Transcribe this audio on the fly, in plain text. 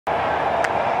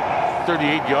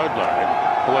38-yard line.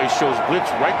 Hawaii shows blitz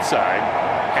right side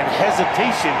and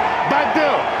hesitation by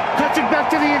Bell. Cuts it back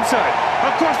to the inside.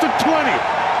 Across the 20.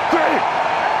 Greg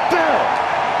Bell.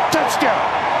 Touchdown.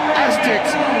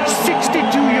 Aztecs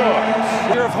 62 yards.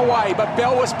 Of Hawaii, but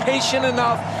Bell was patient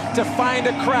enough to find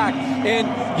a crack, and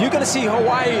you're going to see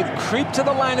Hawaii creep to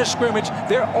the line of scrimmage.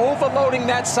 They're overloading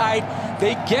that side.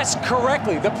 They guessed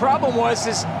correctly. The problem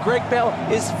was Greg Bell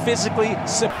is physically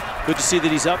good to see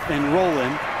that he's up and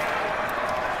rolling.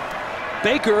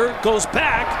 Baker goes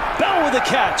back. Bell with a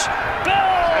catch.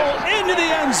 Bell into the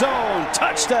end zone.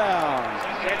 Touchdown.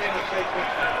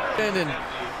 And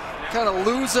kind of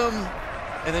lose him.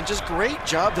 And then just great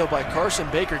job, though, by Carson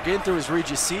Baker getting through his read.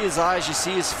 You see his eyes, you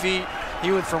see his feet.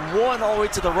 He went from one all the way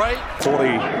to the right.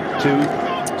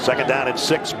 42, second down and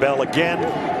 6, Bell again.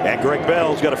 And Greg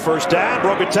Bell's got a first down,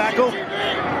 broken tackle,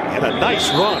 and a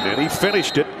nice run. And he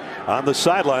finished it on the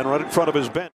sideline right in front of his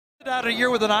bench. Out a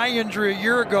year with an eye injury a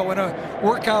year ago in a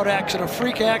workout accident, a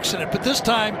freak accident. But this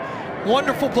time,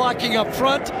 wonderful blocking up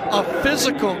front, a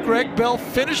physical. Greg Bell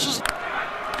finishes.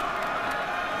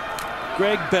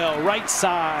 Greg Bell, right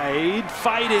side,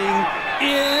 fighting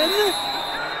in.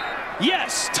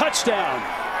 Yes, touchdown.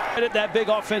 At that big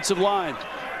offensive line.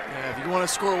 Yeah, if you want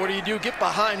to score, what do? Get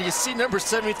behind. You see number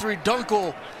 73,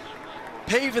 Dunkel,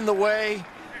 paving the way.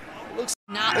 Looks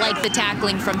not like the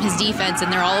tackling from his defense,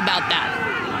 and they're all about that.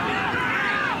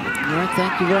 All right,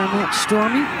 thank you very much,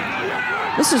 Stormy.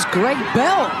 This is Greg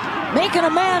Bell making a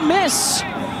man miss.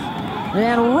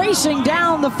 And racing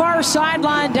down the far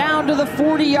sideline, down to the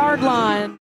 40-yard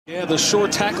line. Yeah, the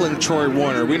short tackling Troy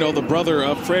Warner. We know the brother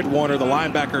of Fred Warner, the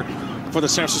linebacker for the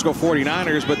San Francisco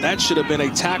 49ers, but that should have been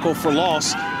a tackle for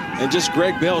loss. And just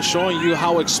Greg Bell showing you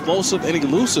how explosive and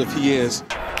elusive he is.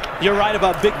 You're right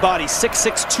about big body,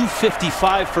 6'6",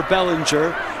 255 for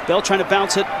Bellinger. Bell trying to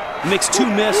bounce it, makes two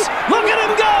miss. Look at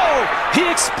him go! He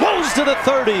explodes to the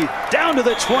 30, down to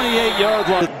the 28-yard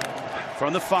line.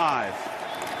 From the 5.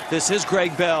 This is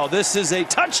Greg Bell. This is a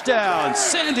touchdown.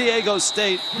 San Diego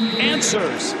State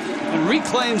answers and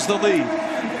reclaims the lead.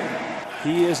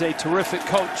 He is a terrific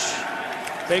coach.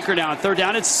 Baker now on third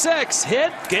down and 6.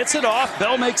 Hit, gets it off.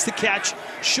 Bell makes the catch.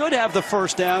 Should have the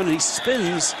first down. And he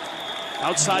spins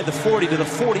outside the 40 to the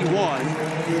 41.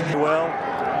 Well,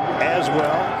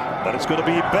 but it's going to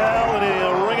be Bell, and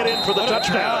he'll ring it in for the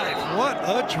touchdown. What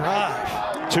a drive.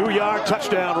 2-yard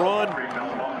touchdown run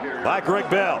by Greg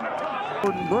Bell.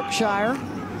 Brookshire.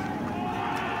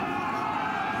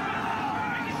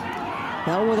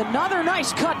 Bell with another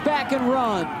nice cutback and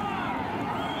run.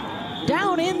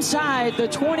 Down inside the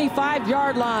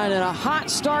 25-yard line, and a hot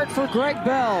start for Greg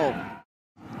Bell.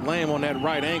 Lamb on that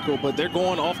right ankle, but they're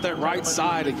going off that right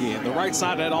side again, the right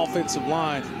side of that offensive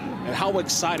line. And how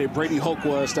excited Brady Hoke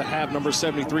was to have number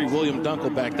 73, William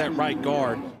Dunkel, back, that right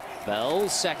guard. Bell,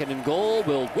 second and goal,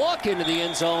 will walk into the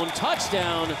end zone.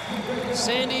 Touchdown,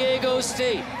 San Diego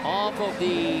State, off of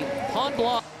the punt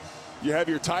block. You have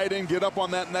your tight end get up on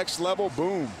that next level,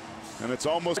 boom. And it's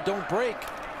almost... Don't break.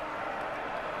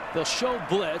 They'll show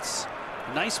blitz.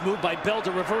 Nice move by Bell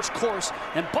to reverse course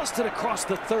and bust it across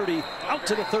the 30, out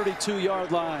to the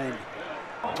 32-yard line.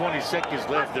 20 seconds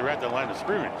left. They're at the line of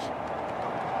scrimmage.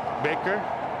 Baker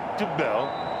to Bell.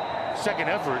 Second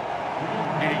effort.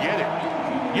 Did he get it?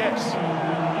 Yes.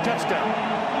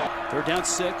 Touchdown. Third down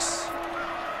 6.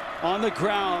 On the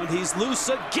ground. He's loose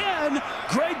again.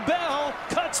 Greg Bell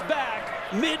cuts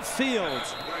back midfield.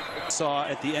 Saw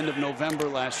at the end of November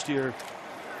last year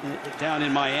down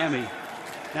in Miami.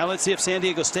 Now let's see if San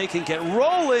Diego State can get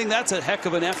rolling. That's a heck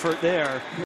of an effort there.